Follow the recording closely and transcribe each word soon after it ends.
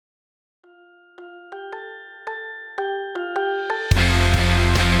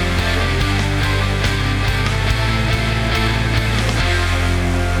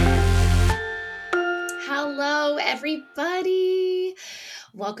everybody.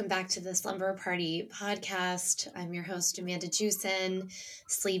 Welcome back to the Slumber Party podcast. I'm your host, Amanda Jewson,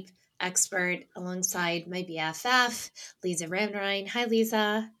 sleep expert, alongside my BFF, Lisa Ramrine. Hi,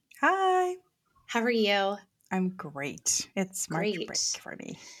 Lisa. Hi. How are you? I'm great. It's March break for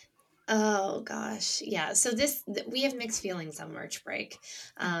me. Oh gosh, yeah. So we have mixed feelings on March break,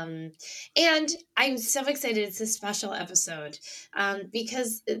 and I'm so excited. It's a special episode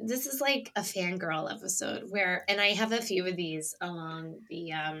because this is like a fangirl episode and I have a few of these along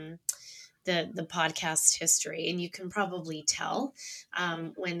the podcast history, and you can probably tell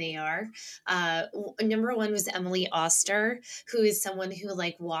when they are. Number one was Emily Oster, who is someone who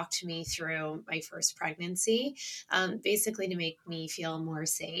like walked me through my first pregnancy, basically to make me feel more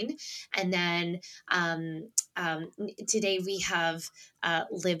sane. And then today we have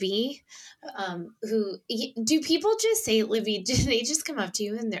Libby, who do people just say Libby? Do they just come up to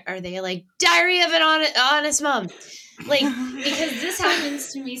you and are they like Diary of an Honest Mom? Like, because this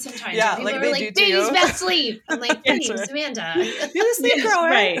happens to me sometimes. Yeah, people like are they like, do baby's too. best sleep. I'm like, thanks, Amanda. You're the sleep girl,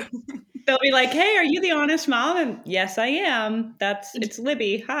 right? They'll be like, hey, are you the honest mom? And yes, I am. It's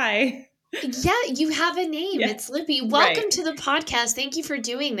Libby. Hi. Yeah, you have a name. Yeah. It's Libby. Welcome to the podcast. Thank you for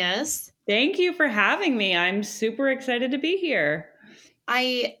doing this. Thank you for having me. I'm super excited to be here.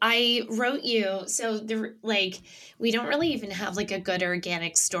 I wrote you, so we don't really even have like a good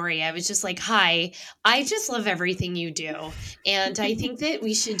organic story. I was just like, hi, I just love everything you do, and I think that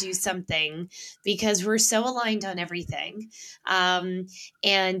we should do something because we're so aligned on everything.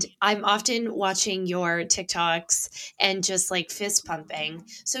 And I'm often watching your TikToks and just like fist pumping.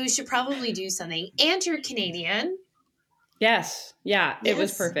 So we should probably do something. And you're Canadian. Yes. Yeah. It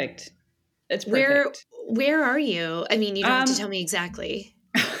was perfect. It's perfect. Where are you? I mean, you don't have to tell me exactly.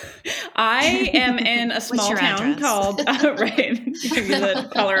 I am in a small town called, right, give you the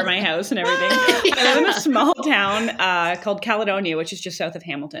color of my house and everything. Yeah. I live in a small town called Caledonia, which is just south of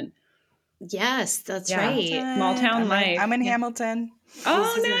Hamilton. Yes, that's right. Small town life. I'm in Hamilton.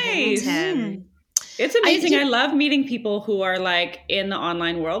 Oh, nice. It's amazing. I love meeting people who are like in the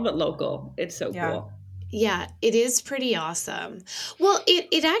online world, but local. It's so cool. Yeah, it is pretty awesome. Well,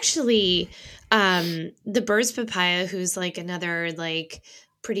 it actually, the Birds Papaya, who's like another like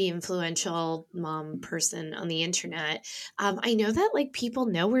pretty influential mom person on the internet. I know that like people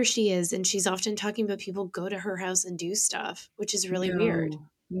know where she is, and she's often talking about people go to her house and do stuff, which is really weird.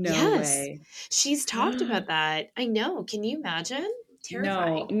 No way. She's talked about that. I know. Can you imagine?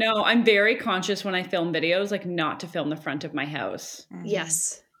 Terrifying. No, I'm very conscious when I film videos, like not to film the front of my house. Mm-hmm.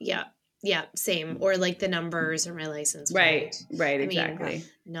 Yes. Yeah. Yeah, same. Or like the numbers or my license plate. Right, exactly. I mean,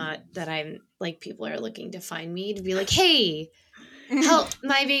 not that I'm like people are looking to find me to be like, hey, help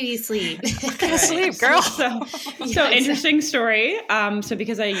my baby sleep. Sleep, girl. So interesting story. So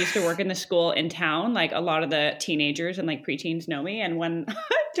because I used to work in the school in town, like a lot of the teenagers and like preteens know me. And when I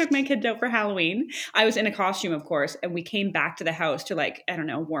took my kids out for Halloween, I was in a costume, of course. And we came back to the house to like, I don't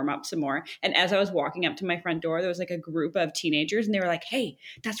know, warm up some more. And as I was walking up to my front door, there was like a group of teenagers and they were like, hey,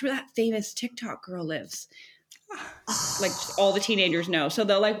 that's where that famous TikTok girl lives. Like all the teenagers know. So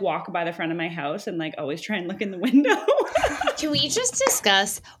they'll like walk by the front of my house and like always try and look in the window. Can we just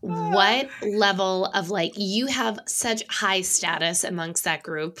discuss what level of like you have such high status amongst that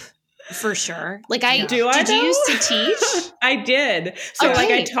group? For sure. Like did you used to teach? I did. So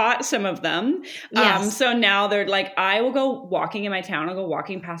like I taught some of them. Yes. So now they're like, I will go walking in my town. I'll go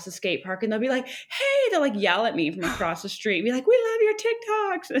walking past the skate park and they'll be like, hey, they'll like yell at me from across the street. Be like, we love your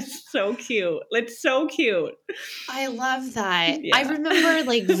TikToks. It's so cute. It's so cute. I love that. Yeah. I remember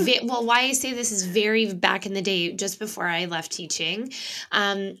like, why I say this is very back in the day, just before I left teaching.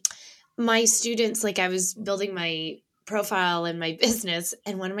 My students, like I was building my profile in my business,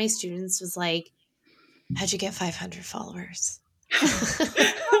 and one of my students was like, how'd you get 500 followers?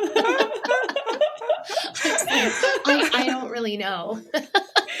 I don't really know.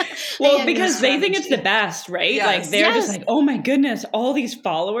 Well, because they think it's the best, right? Yes. Like they're just like, oh my goodness, all these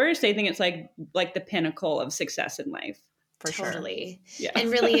followers. They think it's like the pinnacle of success in life. For totally. Sure. Yeah. And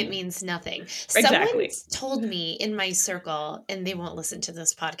really it means nothing. Exactly. Someone told me in my circle, and they won't listen to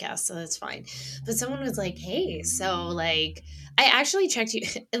this podcast, so that's fine. But someone was like, hey, so like, I actually checked you,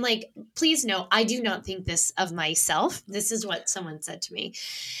 and like, please know, I do not think this of myself. This is what someone said to me.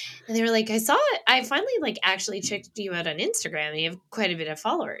 And they were like, I saw it. I finally like actually checked you out on Instagram, and you have quite a bit of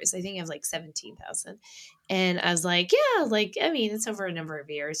followers. I think you have like 17,000. And I was like, yeah, like, I mean, it's over a number of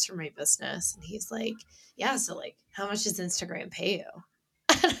years for my business. And he's like, yeah, so like, how much does Instagram pay you?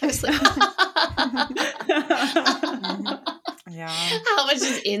 And I was like, yeah. How much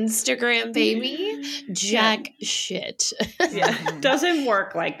does Instagram pay me? Jack shit. Yeah, doesn't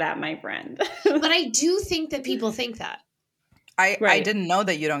work like that, my friend. But I do think that people think that. I didn't know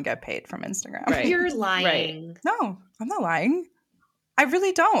that you don't get paid from Instagram. Right. You're lying. No, I'm not lying. I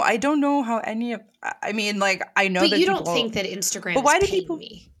really don't. I don't know how any of. I mean, like, I know but that you people, don't think that Instagram but why is do paying people?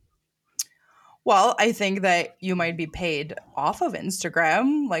 me? Well, I think that you might be paid off of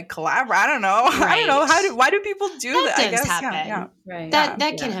Instagram, like collab. I don't know. I don't know. Right. Why do people do that? That I does guess. happen. Yeah. Right.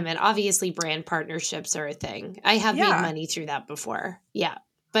 That can happen. Obviously, brand partnerships are a thing. I have made money through that before. Yeah.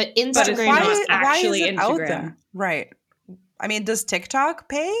 But Instagram But it's is not actually why is it Instagram. out there? Right. I mean, does TikTok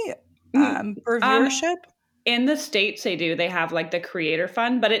pay for viewership? In the States, they do. They have like the creator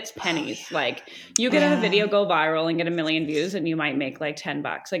fund, but it's pennies. Like you get a video go viral and get 1 million views and you might make like $10.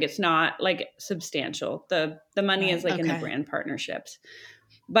 Like it's not like substantial. The money is like in the brand partnerships.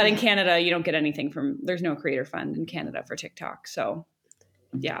 But in Canada, you don't get anything from, there's no creator fund in Canada for TikTok. So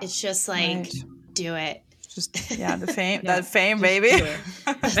yeah. It's just like, do it. Just the fame, that fame, baby.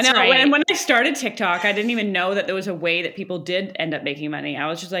 I know. Right. When I started TikTok, I didn't even know that there was a way that people did end up making money. I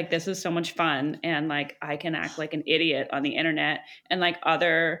was just like, this is so much fun, and like I can act like an idiot on the internet, and like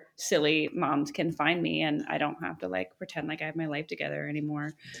other silly moms can find me, and I don't have to like pretend like I have my life together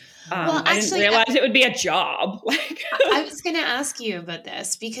anymore. Well, I didn't realize it would be a job. Like I was going to ask you about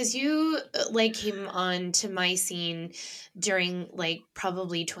this because you like came on to my scene during like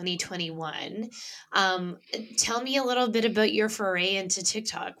probably 2021. Tell me a little bit about your foray into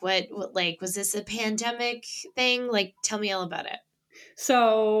TikTok. What like, was this a pandemic thing? Like, tell me all about it.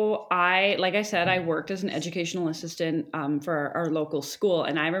 So like I said, I worked as an educational assistant for our local school.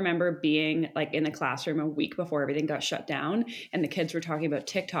 And I remember being like in the classroom a week before everything got shut down and the kids were talking about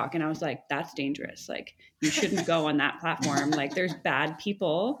TikTok. And I was like, that's dangerous. Like you shouldn't go on that platform. Like there's bad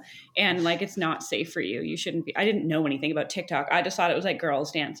people and like, it's not safe for you. You shouldn't be. I didn't know anything about TikTok. I just thought it was like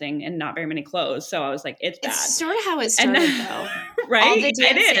girls dancing and not very many clothes. So I was like, it's bad. It's sort of how it started though. Right? All the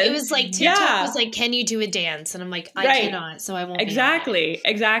dancing. It is. It was like TikTok was like, can you do a dance? And I'm like, I cannot. So I won't. Exactly.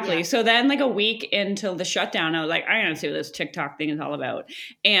 Yeah. So then like a week into the shutdown, I was like, I gotta see what this TikTok thing is all about.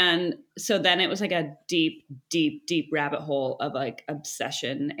 And so then it was like a deep, deep, deep rabbit hole of like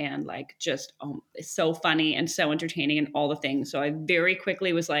obsession and like just it's so funny and so entertaining and all the things. So I very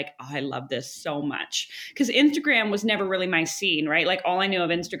quickly was like, oh, I love this so much. Because Instagram was never really my scene, right? Like all I knew of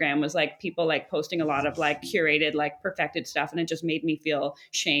Instagram was like people like posting a lot of like curated, like perfected stuff. And it just made me feel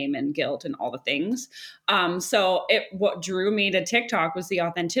shame and guilt and all the things. So what drew me to TikTok was the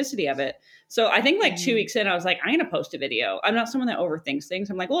authenticity of it. So I think like 2 weeks in, I was like, I'm going to post a video. I'm not someone that overthinks things.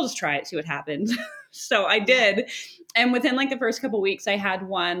 I'm like, we'll just try it, see what happens. So I did. And within like the first couple of weeks, I had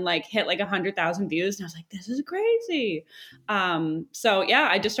one like hit like 100,000 views. And I was like, this is crazy. So yeah,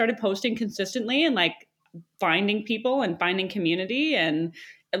 I just started posting consistently and like finding people and finding community, and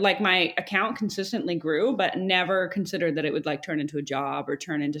like my account consistently grew, but never considered that it would like turn into a job or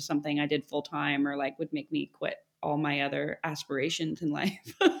turn into something I did full time or like would make me quit all my other aspirations in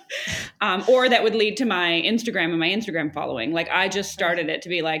life. Or that would lead to my Instagram and my Instagram following. Like I just started it to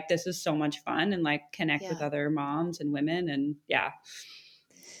be like, this is so much fun and like connect with other moms and women. And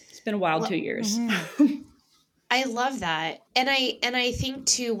it's been a wild 2 years. I love that. And I think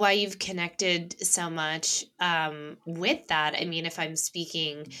too why you've connected so much with that. I mean, if I'm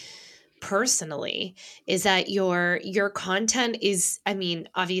speaking personally, is that your content is, I mean,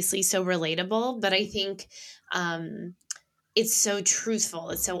 obviously so relatable, but I think it's so truthful.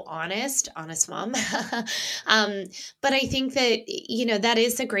 It's so honest mom. But I think that, you know, that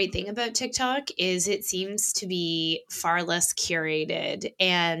is the great thing about TikTok is it seems to be far less curated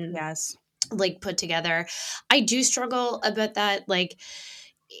and like put together. I do struggle about that. Like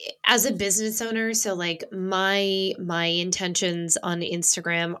as a business owner, so like my intentions on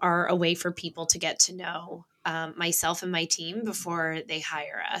Instagram are a way for people to get to know myself and my team before they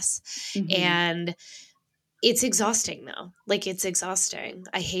hire us. And it's exhausting though. Like it's exhausting.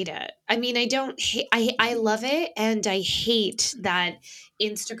 I hate it. I mean, I don't hate, I love it. And I hate that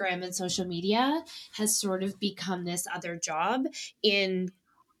Instagram and social media has sort of become this other job and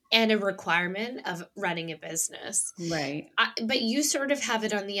a requirement of running a business. Right. But you sort of have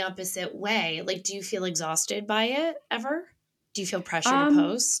it on the opposite way. Like, do you feel exhausted by it ever? Do you feel pressure to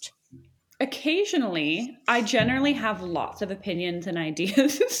post? Occasionally. I generally have lots of opinions and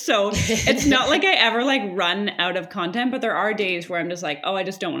ideas. So it's not like I ever like run out of content, but there are days where I'm just like, oh, I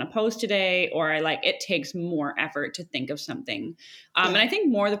just don't want to post today. Or I like, it takes more effort to think of something. And I think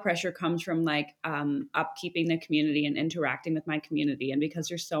more the pressure comes from like upkeeping the community and interacting with my community. And because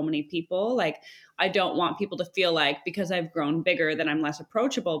there's so many people, like I don't want people to feel like because I've grown bigger that I'm less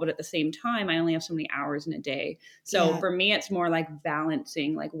approachable, but at the same time, I only have so many hours in a day. So for me, it's more like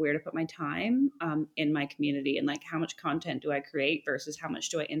balancing like where to put my time time in my community, and like how much content do I create versus how much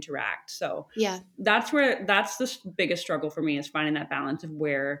do I interact. So that's the biggest struggle for me, is finding that balance of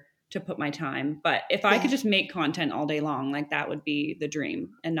where to put my time. But if I could just make content all day long, like that would be the dream,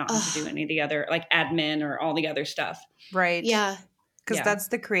 and not have to do any of the other like admin or all the other stuff. Right. Yeah. Because that's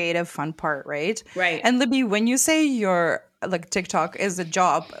the creative fun part, right? Right. And Libby, when you say your like TikTok is a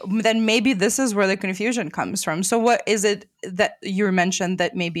job, then maybe this is where the confusion comes from. So what is it that you mentioned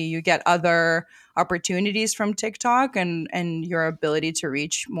that maybe you get other opportunities from TikTok and your ability to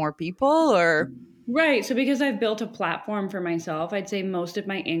reach more people, or? Right. So because I've built a platform for myself, I'd say most of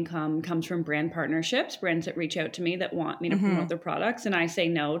my income comes from brand partnerships, brands that reach out to me that want me to promote their products. And I say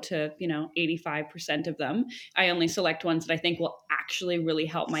no to, 85% of them. I only select ones that I think will actually really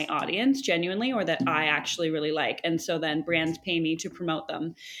help my audience genuinely, or that I actually really like. And so then brands pay me to promote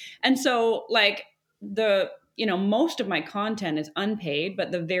them. And so like most of my content is unpaid,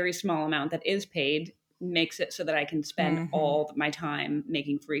 but the very small amount that is paid makes it so that I can spend all of my time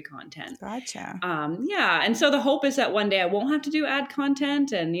making free content. Gotcha. And so the hope is that one day I won't have to do ad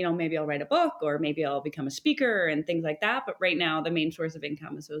content, and maybe I'll write a book, or maybe I'll become a speaker and things like that. But right now the main source of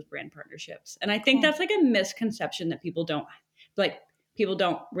income is those brand partnerships. And I think that's like a misconception that people don't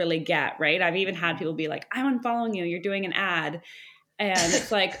really get, right? I've even had people be like, I'm unfollowing you, you're doing an ad. And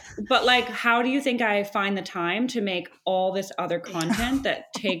it's like, but like, how do you think I find the time to make all this other content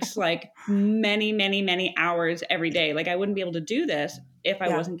that takes like many, many, many hours every day? Like I wouldn't be able to do this if I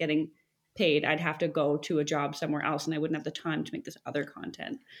wasn't getting paid. I'd have to go to a job somewhere else, and I wouldn't have the time to make this other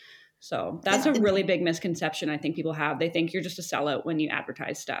content. So that's a really big misconception I think people have. They think you're just a sellout when you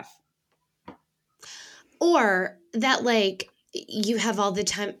advertise stuff. Or that like you have all the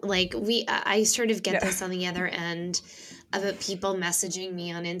time, like I sort of get this on the other end about people messaging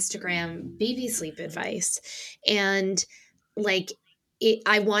me on Instagram, baby sleep advice. And like,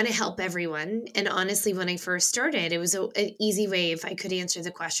 I want to help everyone. And honestly, when I first started, it was an easy way. If I could answer the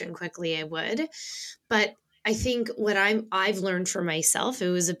question quickly, I would. But I think what I've learned for myself, it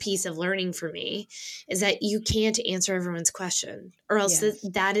was a piece of learning for me, is that you can't answer everyone's question, or else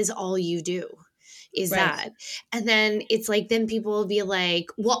that is all you do. That. And then it's like, then people will be like,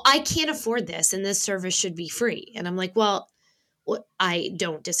 well, I can't afford this and this service should be free. And I'm like, well, I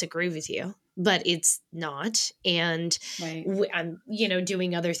don't disagree with you, but it's not. And I'm,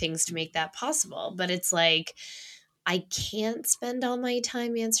 doing other things to make that possible. But it's like, I can't spend all my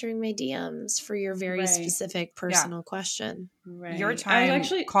time answering my DMs for your very specific personal question. Right. Your time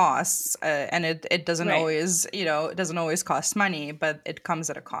costs, and it doesn't always, it doesn't always cost money, but it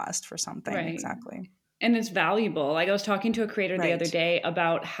comes at a cost for something. Right. Exactly. And it's valuable. Like I was talking to a creator the other day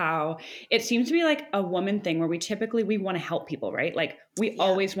about how it seems to be like a woman thing where we want to help people, right? Like we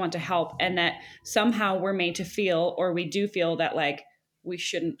always want to help, and that somehow we're made to feel, or we do feel that like we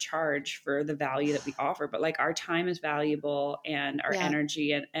shouldn't charge for the value that we offer, but like our time is valuable, and our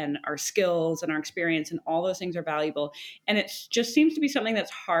energy and our skills and our experience and all those things are valuable. And it just seems to be something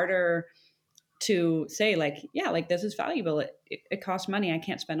that's harder to say, like, like this is valuable. It costs money. I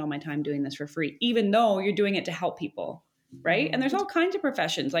can't spend all my time doing this for free, even though you're doing it to help people. Right. And there's all kinds of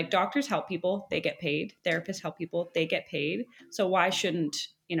professions, like doctors help people, they get paid. Therapists help people, they get paid. So why shouldn't,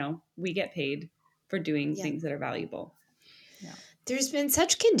 we get paid for doing things that are valuable? Yeah. There's been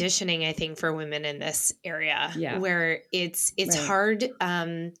such conditioning, I think, for women in this area where it's hard.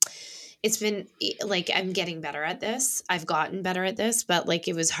 It's been like, I'm getting better at this. I've gotten better at this, but like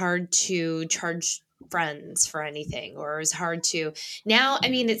it was hard to charge friends for anything, or it was hard to now. I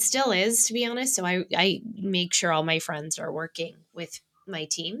mean, it still is, to be honest. So I make sure all my friends are working with my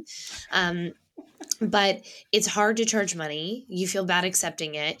team. But it's hard to charge money. You feel bad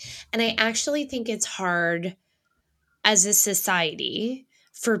accepting it. And I actually think it's hard as a society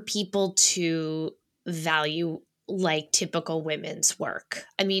for people to value like typical women's work.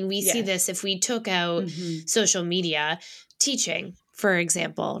 I mean, we see this if we took out social media, teaching, for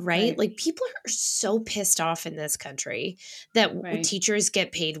example, right? Like people are so pissed off in this country that teachers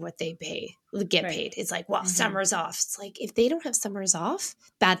get paid what they get paid. It's like, well, summer's off. It's like, if they don't have summers off,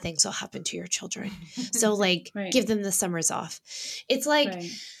 bad things will happen to your children. So like, give them the summers off. It's like,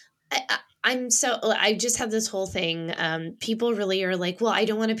 I just have this whole thing. People really are like, well, I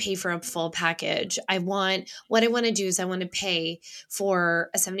don't want to pay for a full package. What I want to do is I want to pay for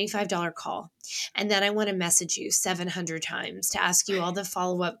a $75 call. And then I want to message you 700 times to ask you all the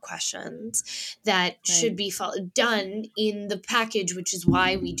follow-up questions that should be done in the package, which is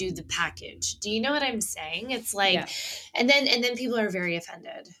why we do the package. Do you know what I'm saying? It's like, and then people are very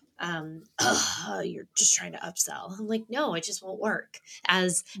offended. oh, you're just trying to upsell. I'm like, no, it just won't work,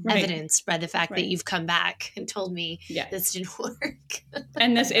 as Right. evidenced by the fact that you've come back and told me this didn't work.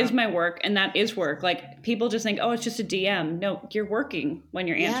 And this is my work, and that is work. Like, people just think, oh, it's just a DM. No, you're working when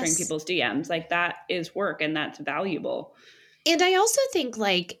you're answering people's DMs. Like, that is work, and that's valuable. And I also think,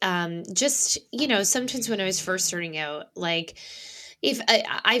 like, just, you know, sometimes when I was first starting out, like, if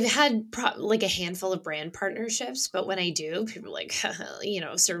I've had like a handful of brand partnerships, but when I do, people are like, you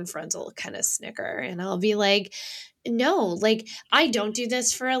know, certain friends will kind of snicker, and I'll be like, no, like, I don't do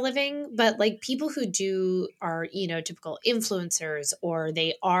this for a living, but like people who do are, you know, typical influencers, or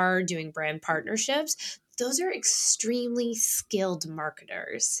they are doing brand partnerships. Those are extremely skilled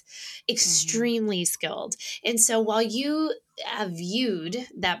marketers, extremely skilled. And so while you have viewed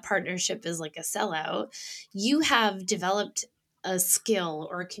that partnership as like a sellout, you have developed a skill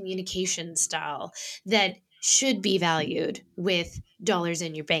or a communication style that should be valued with dollars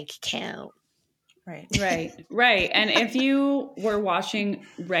in your bank account. Right. And if you were watching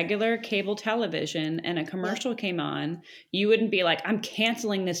regular cable television and a commercial came on, you wouldn't be like, I'm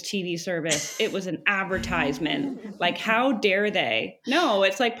canceling this TV service. It was an advertisement. Like, how dare they? No,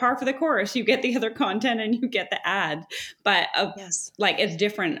 it's like par for the course. You get the other content and you get the ad. But like, it's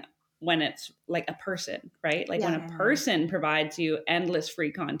different when it's like a person, right? Like when a person provides you endless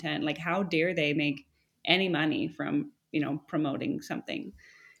free content, like, how dare they make any money from, you know, promoting something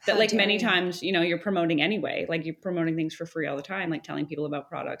that, like, many times, you know, you're promoting anyway. Like, you're promoting things for free all the time, like telling people about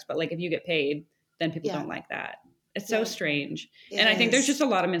products. But like, if you get paid, then people don't like that. It's so strange. And I think there's just a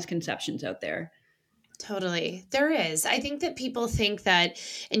lot of misconceptions out there. Totally. There is. I think that people think that,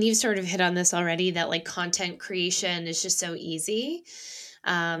 and you've sort of hit on this already, that like content creation is just so easy.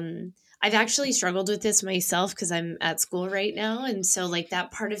 I've actually struggled with this myself because I'm at school right now. And so like that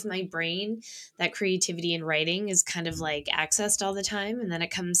part of my brain, that creativity in writing, is kind of like accessed all the time. And then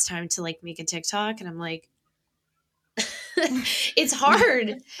it comes time to like make a TikTok and I'm like, it's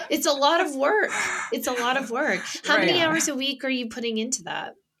hard. It's a lot of work. It's a lot of work. How many hours a week are you putting into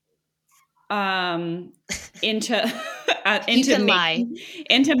that? Into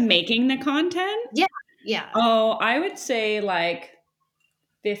making the content? Yeah. Oh, I would say like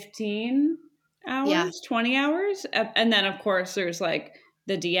 15 hours, 20 hours. And then of course there's like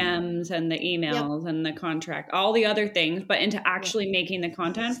the DMs and the emails and the contract, all the other things, but into actually making the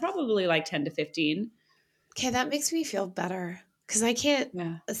content, probably like 10 to 15. Okay, that makes me feel better. Because I can't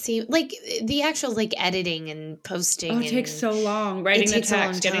see, like, the actual, like, editing and posting. Oh, it takes so long. Writing the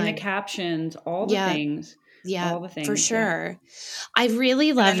text, getting the captions, all the things. Yeah, all the things, for sure. I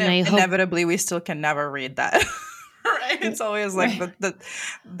really love, and inevitably we still can never read that. Right? It's always like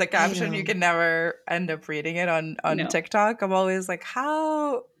the caption, you can never end up reading it on TikTok. I'm always like,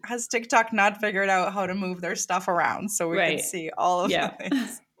 how has TikTok not figured out how to move their stuff around so we can see all of the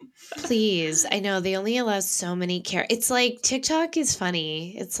things? Please. I know they only allow so many It's like TikTok is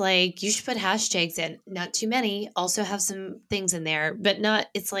funny. It's like you should put hashtags in, not too many. Also have some things in there, but not.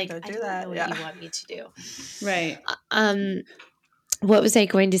 It's like, I don't know what you want me to do. Right. What was I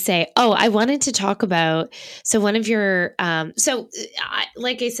going to say? Oh, I wanted to talk about, so one of your,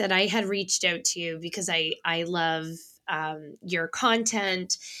 like I said, I had reached out to you because I love your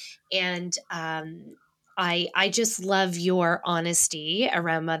content, and I just love your honesty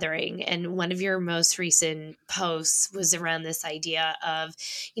around mothering. And one of your most recent posts was around this idea of,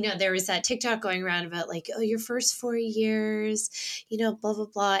 you know, there was that TikTok going around about like, oh, your first 4 years, you know, blah, blah,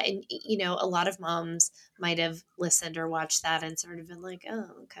 blah. And, you know, a lot of moms might have listened or watched that and sort of been like, oh,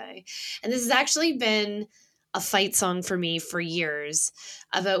 okay. And this has actually been a fight song for me for years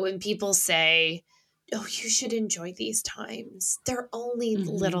about when people say, oh, you should enjoy these times. They're only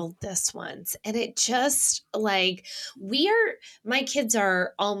little this ones. And it just like, my kids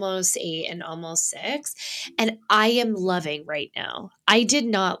are almost 8 and almost 6. And I am loving right now. I did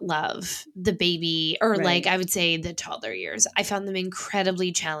not love the baby or like, I would say the toddler years. I found them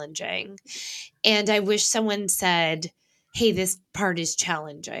incredibly challenging. And I wish someone said, hey, this part is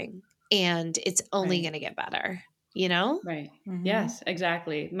challenging and it's only going to get better. You know? Right. Mm-hmm. Yes,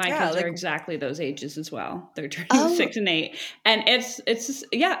 exactly. My kids are exactly those ages as well. They're turning 6 and 8. And it's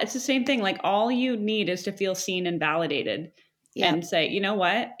the same thing. Like, all you need is to feel seen and validated and say, you know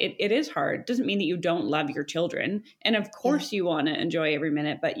what? It is hard. It doesn't mean that you don't love your children. And of course you want to enjoy every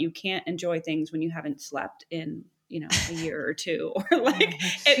minute, but you can't enjoy things when you haven't slept in, you know, a year or two, or like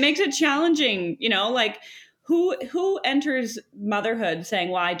it makes it challenging, you know, like who enters motherhood saying,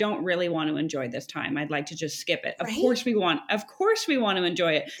 well, I don't really want to enjoy this time. I'd like to just skip it. Of course we want to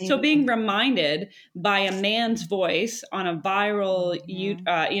enjoy it. So being reminded by a man's voice on a viral,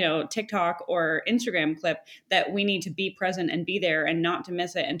 TikTok or Instagram clip that we need to be present and be there and not to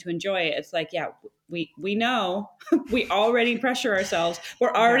miss it and to enjoy it. It's like, yeah, we know we already pressure ourselves.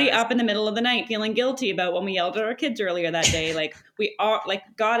 We're already up in the middle of the night feeling guilty about when we yelled at our kids earlier that day. Like we are like,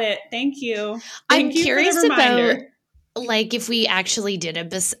 got it. Thank you. I'm curious about like if we actually did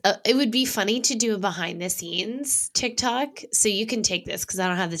it would be funny to do a behind the scenes TikTok. So you can take this because I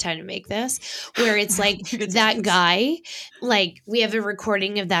don't have the time to make this, where it's like that guy, like we have a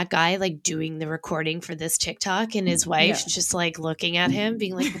recording of that guy like doing the recording for this TikTok and his wife just like looking at him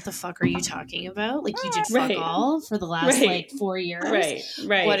being like, what the fuck are you talking about? Like you did fuck all for the last like 4 years.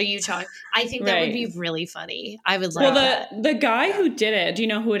 Right. What are you talking? I think that would be really funny. I would like that. The guy who did it, do you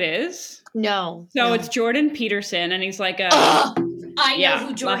know who it is? No. So it's Jordan Peterson, and he's like I know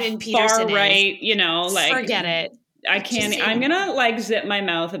who Jordan Peterson far right, you know, like forget it. I can't. I'm gonna like zip my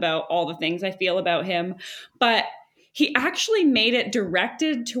mouth about all the things I feel about him, but he actually made it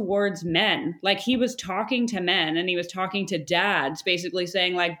directed towards men. Like he was talking to men and he was talking to dads, basically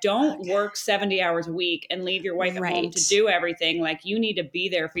saying like, don't work 70 hours a week and leave your wife at home to do everything. Like you need to be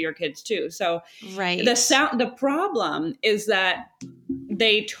there for your kids too. So the problem is that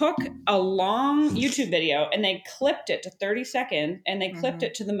they took a long YouTube video and they clipped it to 30 seconds and they clipped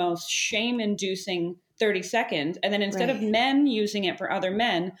it to the most shame-inducing 30 seconds. And then instead of men using it for other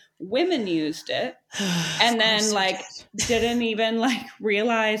men, women used it and then like didn't even like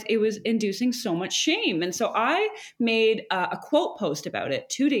realize it was inducing so much shame. And so I made a quote post about it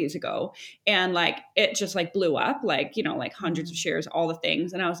 2 days ago and like it just like blew up, like, you know, like hundreds of shares, all the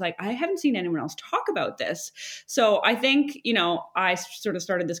things. And I was like, I haven't seen anyone else talk about this. So I think, you know, I sort of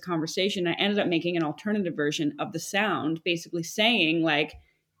started this conversation. I ended up making an alternative version of the sound, basically saying like,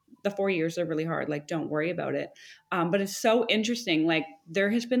 the 4 years are really hard. Like, don't worry about it. But it's so interesting. Like there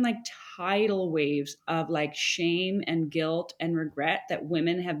has been like tidal waves of like shame and guilt and regret that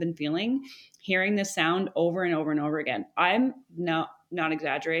women have been feeling, hearing this sound over and over and over again. I'm not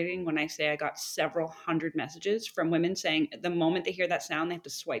exaggerating when I say I got several hundred messages from women saying the moment they hear that sound, they have to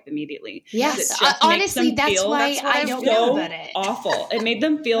swipe immediately. Yes. Honestly, that's why I don't know about it. Awful. It made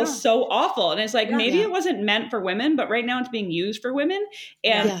them feel so awful. And it's like, maybe it wasn't meant for women, but right now it's being used for women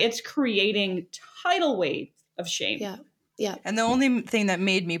and it's creating tidal waves of shame. Yeah. And the only thing that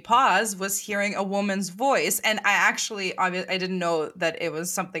made me pause was hearing a woman's voice. And I didn't know that it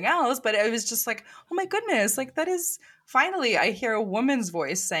was something else, but it was just like, oh my goodness, like that is finally I hear a woman's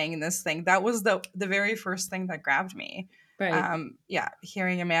voice saying this thing. That was the very first thing that grabbed me. Right.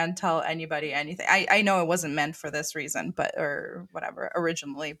 Hearing a man tell anybody anything. I know it wasn't meant for this reason, or whatever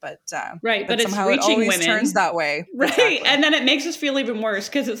originally, but but somehow it's reaching it always women. turns that way. Right. Exactly. And then it makes us feel even worse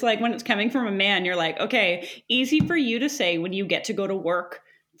because it's like when it's coming from a man, you're like, okay, easy for you to say when you get to go to work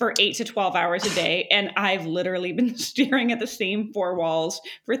for 8 to 12 hours a day. And I've literally been staring at the same 4 walls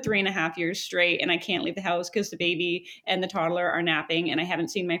for 3.5 years straight. And I can't leave the house because the baby and the toddler are napping. And I haven't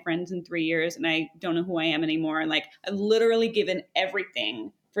seen my friends in 3 years. And I don't know who I am anymore. And like, I've literally given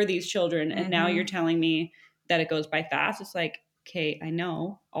everything for these children. And now you're telling me that it goes by fast. It's like, okay, I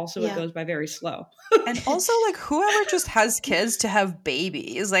know. Also, it goes by very slow. And also, like, whoever just has kids to have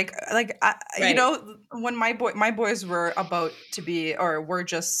babies, you know, when my boys were about to be, or were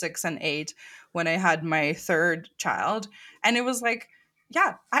just 6 and 8 when I had my third child, and it was like,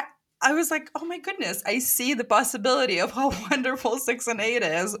 I was like, oh my goodness, I see the possibility of how wonderful 6 and 8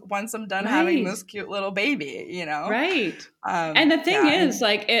 is once I'm done having this cute little baby, you know? Right. And the thing is,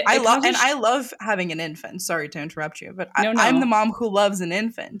 like, I love having an infant. Sorry to interrupt you, but I'm the mom who loves an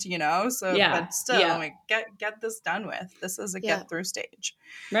infant, you know? So, but still, like, get this done with. This is a get through stage.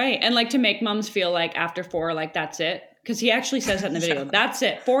 Right. And like to make moms feel like after 4, like, that's it. Because he actually says that in the video. That's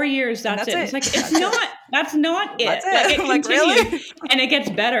it. 4 years, that's it. It's like, that's not it. That's it. Like, it continues. Really? And it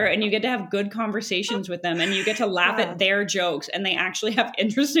gets better and you get to have good conversations with them and you get to laugh at their jokes and they actually have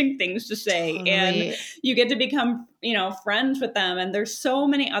interesting things to say. And you get to become, you know, friends with them. And there's so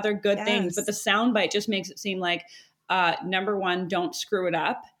many other good things. But the soundbite just makes it seem like, number one, don't screw it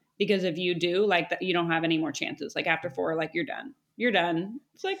up. Because if you do, like, you don't have any more chances. Like after 4, like you're done. You're done.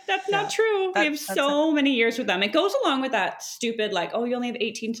 It's like, that's not true. We have so many years with them. It goes along with that stupid, like, oh, you only have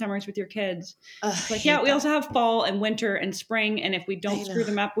 18 summers with your kids. Like, we also have fall and winter and spring. And if we don't screw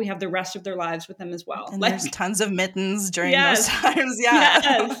them up, we have the rest of their lives with them as well. And like, there's tons of mittens during those times.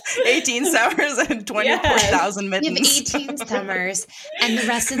 Yeah. 18 summers and 24,000 mittens. You have 18 summers and the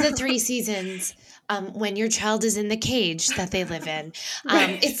rest of the 3 seasons when your child is in the cage that they live in.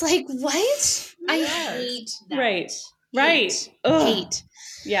 It's like, what? I hate that. Right. Hate.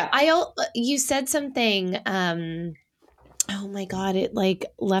 Yeah. You said something, oh my God, it like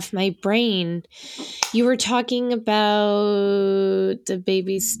left my brain. You were talking about the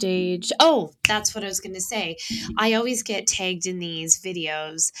baby stage. Oh, that's what I was going to say. I always get tagged in these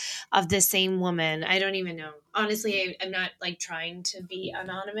videos of the same woman. I don't even know. Honestly, I'm not like trying to be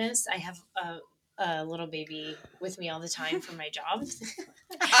anonymous. I have a little baby with me all the time for my job.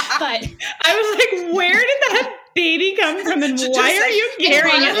 But I was like, where did that baby come from, and why are you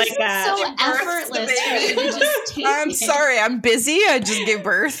carrying it like that? So effortless for you to just take I'm sorry, I'm busy. I just gave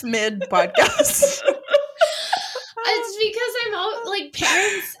birth mid podcast. It's because I'm out, like,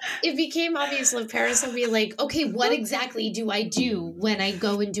 parents, it became obvious that parents will be like, okay, what exactly do I do when I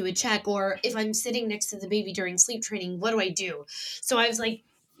go and do a check? Or if I'm sitting next to the baby during sleep training, what do I do? So I was like,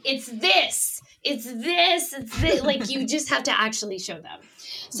 it's this. Like, you just have to actually show them.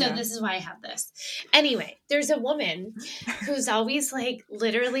 So this is why I have this. Anyway, there's a woman who's always like,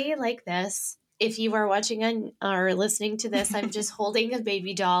 literally like this. If you are watching or listening to this, I'm just holding a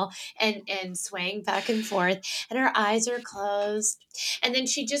baby doll and swaying back and forth, and her eyes are closed. And then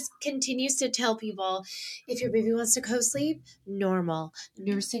she just continues to tell people, if your baby wants to co-sleep, normal.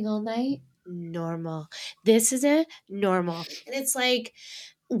 Nursing all night, normal. This is it, normal. And it's like,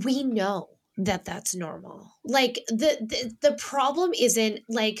 we know that that's normal. Like the problem isn't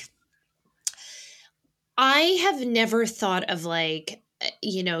like, I have never thought of like,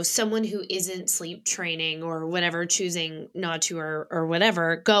 someone who isn't sleep training or whatever, choosing not to or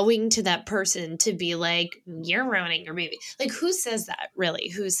whatever, going to that person to be like, you're ruining your baby. Like, who says that, really?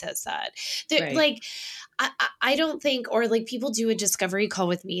 Who says that? Right. Like, I don't think, or like people do a discovery call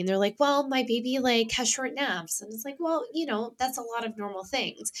with me and they're like, well, my baby like has short naps. And it's like, well, that's a lot of normal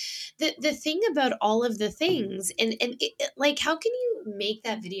things. The thing about all of the things, and like, how can you make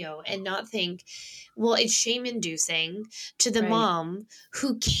that video and not think, well, it's shame inducing to the mom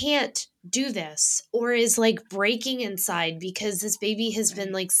who can't do this or is like breaking inside because this baby has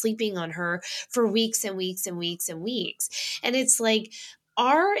been like sleeping on her for weeks and weeks and weeks and weeks. And it's like,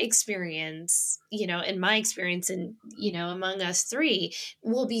 our experience, and my experience, and among us three,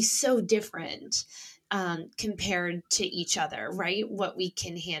 will be so different compared to each other, right? What we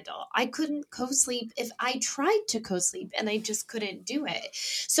can handle. I couldn't co-sleep if I tried to co-sleep, and I just couldn't do it.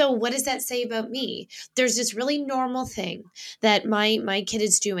 So what does that say about me? There's this really normal thing that my kid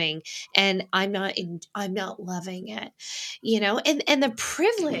is doing, and I'm not loving it, and the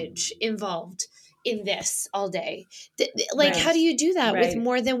privilege involved in this all day. Like, how do you do that with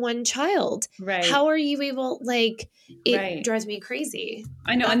more than one child? Right. How are you able, like, it drives me crazy.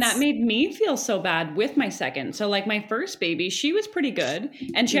 I know. And that made me feel so bad with my second. So like my first baby, she was pretty good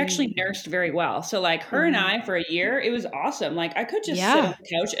and she actually nursed very well. So like her and I for a year, it was awesome. Like I could just sit on the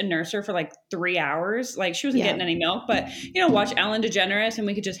couch and nurse her for like 3 hours. Like she wasn't getting any milk, but watch Ellen DeGeneres and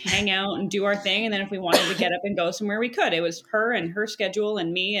we could just hang out and do our thing. And then if we wanted to get up and go somewhere, we could. It was her and her schedule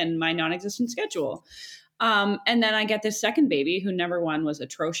and me and my non-existent schedule. And then I get this second baby who, number one, was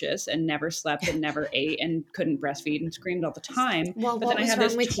atrocious and never slept and never ate and couldn't breastfeed and screamed all the time. Well, but what then I was have wrong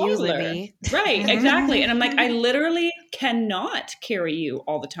this with toddler. you, Libby? Right, exactly. And I'm like, I literally cannot carry you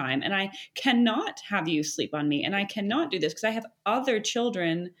all the time. And I cannot have you sleep on me. And I cannot do this because I have other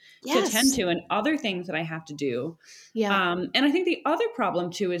children to tend to and other things that I have to do. Yeah. And I think the other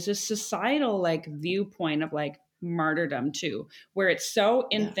problem too is this societal like viewpoint of like martyrdom too, where it's so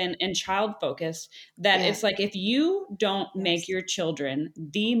infant and child focused that it's like, if you don't make your children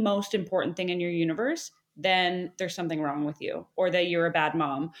the most important thing in your universe, then there's something wrong with you, or that you're a bad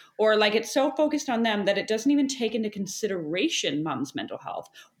mom, or like it's so focused on them that it doesn't even take into consideration mom's mental health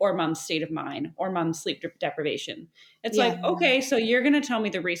or mom's state of mind or mom's sleep deprivation. It's like, okay, so you're going to tell me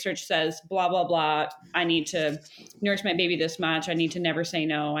the research says blah, blah, blah. I need to nurse my baby this much. I need to never say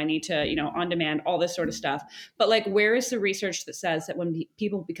no. I need to, on demand, all this sort of stuff. But like, where is the research that says that when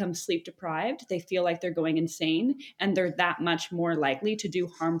people become sleep deprived, they feel like they're going insane and they're that much more likely to do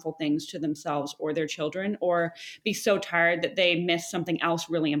harmful things to themselves or their children, or be so tired that they miss something else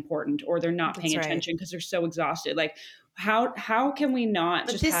really important, or they're not paying attention because they're so exhausted. Like, how can we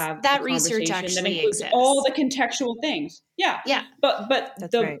not have that research actually that includes exists. all the contextual things? Yeah. But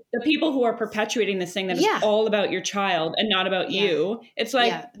the people who are perpetuating this thing that is all about your child and not about you, it's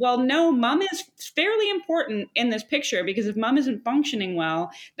like, well, no, mom is fairly important in this picture, because if mom isn't functioning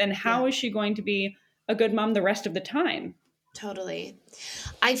well, then how is she going to be a good mom the rest of the time? Totally.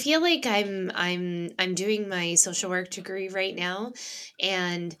 I feel like I'm doing my social work degree right now,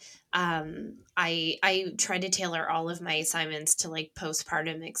 and I try to tailor all of my assignments to like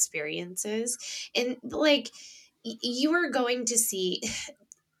postpartum experiences, and like you are going to see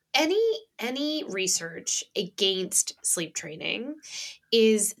any research against sleep training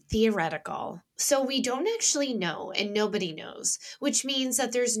is theoretical. So we don't actually know, and nobody knows, which means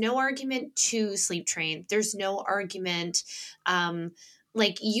that there's no argument to sleep train. There's no argument.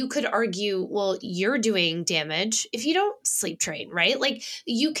 Like you could argue, well, you're doing damage if you don't sleep train, right? Like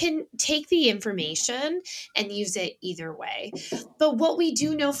you can take the information and use it either way. But what we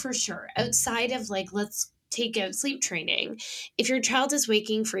do know for sure, outside of like, let's take out sleep training, if your child is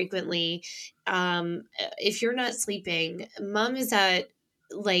waking frequently, if you're not sleeping, mom is at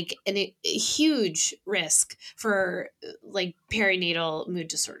like a huge risk for like perinatal mood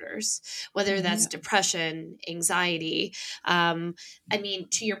disorders, whether that's depression, anxiety. I mean,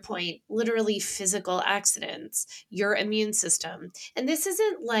 to your point, literally physical accidents, your immune system. And this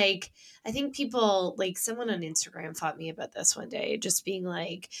isn't like, I think people, like someone on Instagram fought me about this one day, just being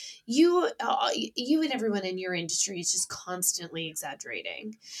like, you and everyone in your industry is just constantly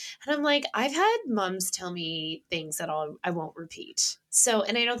exaggerating. And I'm like, I've had moms tell me things that I won't repeat. So,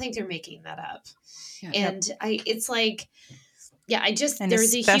 and I don't think they're making that up. Yeah. And it's like, yeah, And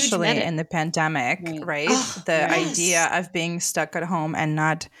there's especially a huge in the pandemic, right? Oh, The yes. idea of being stuck at home and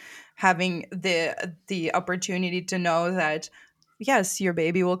not having the opportunity to know that, yes, your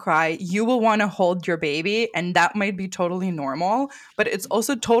baby will cry. You will want to hold your baby, and that might be totally normal. But it's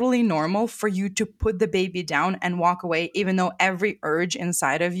also totally normal for you to put the baby down and walk away, even though every urge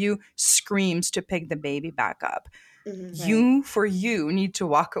inside of you screams to pick the baby back up. Mhm. You need to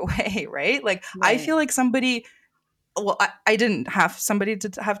walk away, right? Like, I Right. feel like somebody, well, I didn't have somebody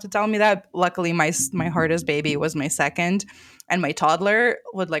to have to tell me that. Luckily, my hardest baby was my second, and my toddler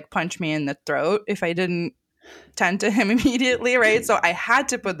would like punch me in the throat if I didn't tend to him immediately, right? So I had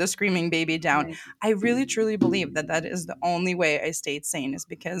to put the screaming baby down. Right. I really truly believe that that is the only way I stayed sane, is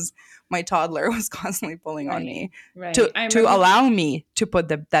because my toddler was constantly pulling on me Right. to I to remember. allow me to put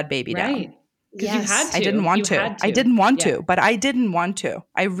that baby down. Right. Because you had Yes. to. I didn't want You to. had I to. didn't want Yeah. to, but I didn't want to.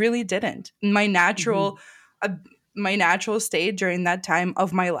 I really didn't. Uh, my natural state during that time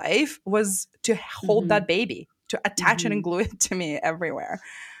of my life was to hold that baby, to attach it and glue it to me everywhere.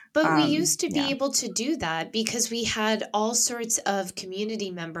 But we used to be Yeah. able to do that because we had all sorts of community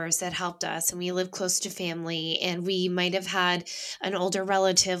members that helped us, and we lived close to family, and we might have had an older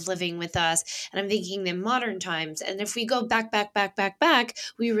relative living with us. And I'm thinking in modern times, and if we go back,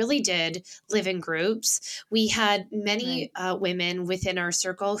 we really did live in groups. We had many women within our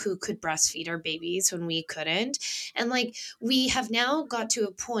circle who could breastfeed our babies when we couldn't. And like we have now got to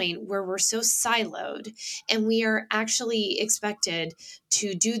a point where we're so siloed, and we are actually expected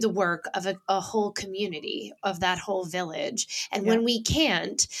to do the work of a whole community, of that whole village. And when we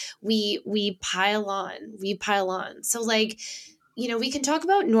can't, we pile on. So like, you know, we can talk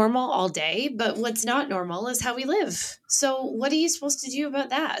about normal all day, but what's not normal is how we live. So what are you supposed to do about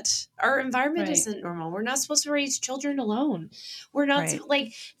that? Our environment isn't normal. We're not supposed to raise children alone. We're not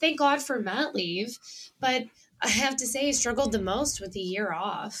like, thank God for mat leave, but I have to say I struggled the most with the year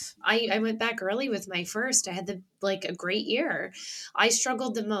off. I went back early with my first. I had a great year. I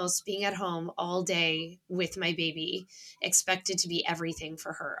struggled the most being at home all day with my baby, expected to be everything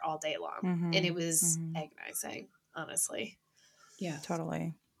for her all day long. And it was agonizing, honestly. Yeah.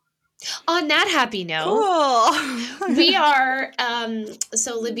 Totally. On that happy note, Cool. we are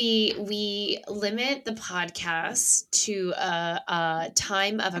so Libby, we limit the podcast to a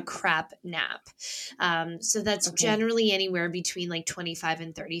time of a crap nap. So that's generally anywhere between like 25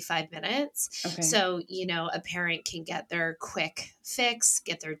 and 35 minutes. Okay. So, you know, a parent can get their quick fix,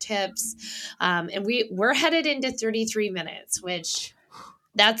 get their tips. And we're headed into 33 minutes, which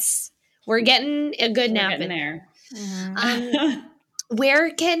we're getting a good nap in there.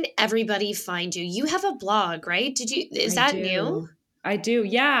 Where can everybody find you? You have a blog, right? Is that new? I do.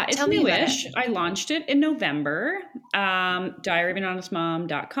 Yeah, it's Tell me about newish. I launched it in November,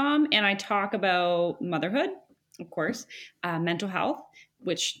 diaryofanhonestmom.com. And I talk about motherhood, of course, mental health,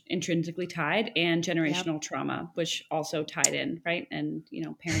 which intrinsically tied, and generational trauma, which also tied in, right? And, you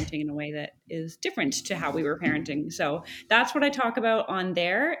know, parenting in a way that is different to how we were parenting. So that's what I talk about on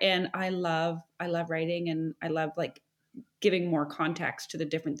there. And I love writing, and I love like giving more context to the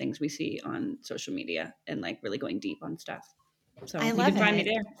different things we see on social media, and like really going deep on stuff. So I you love can find me it.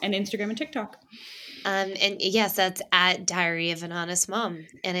 there, and Instagram and TikTok. And yes, that's at Diary of an Honest Mom.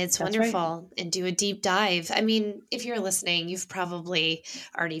 And it's That's wonderful. And do a deep dive. I mean, if you're listening, you've probably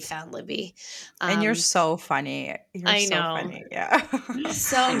already found Libby. And you're so funny. You're I so know. funny. Yeah.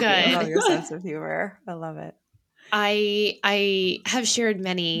 So I love good. your sense of humor. I love it. I have shared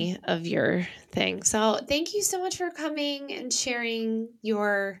many of your things. So thank you so much for coming and sharing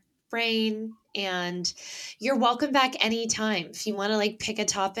your brain, and you're welcome back anytime. If you want to like pick a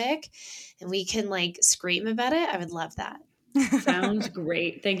topic and we can like scream about it, I would love that. Sounds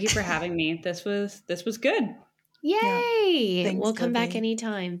great. Thank you for having me. This was good. Yay! Thanks, We'll come back Libby.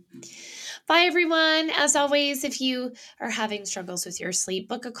 anytime. Bye, everyone. As always, if you are having struggles with your sleep,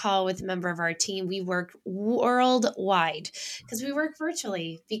 book a call with a member of our team. We work worldwide because we work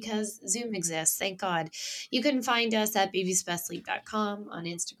virtually because Zoom exists. Thank God. You can find us at babiesbestsleep.com, on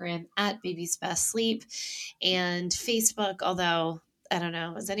Instagram at babiesbestsleep, and Facebook, although I don't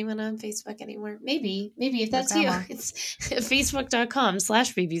know. Is anyone on Facebook anymore? Maybe if Your that's you, grandma. it's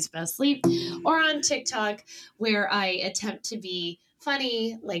facebook.com/babiesbestsleep, or on TikTok, where I attempt to be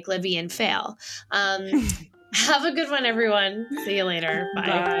funny like Libby and fail. Have a good one, everyone. See you later. Bye.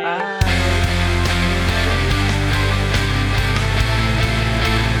 Bye. Bye.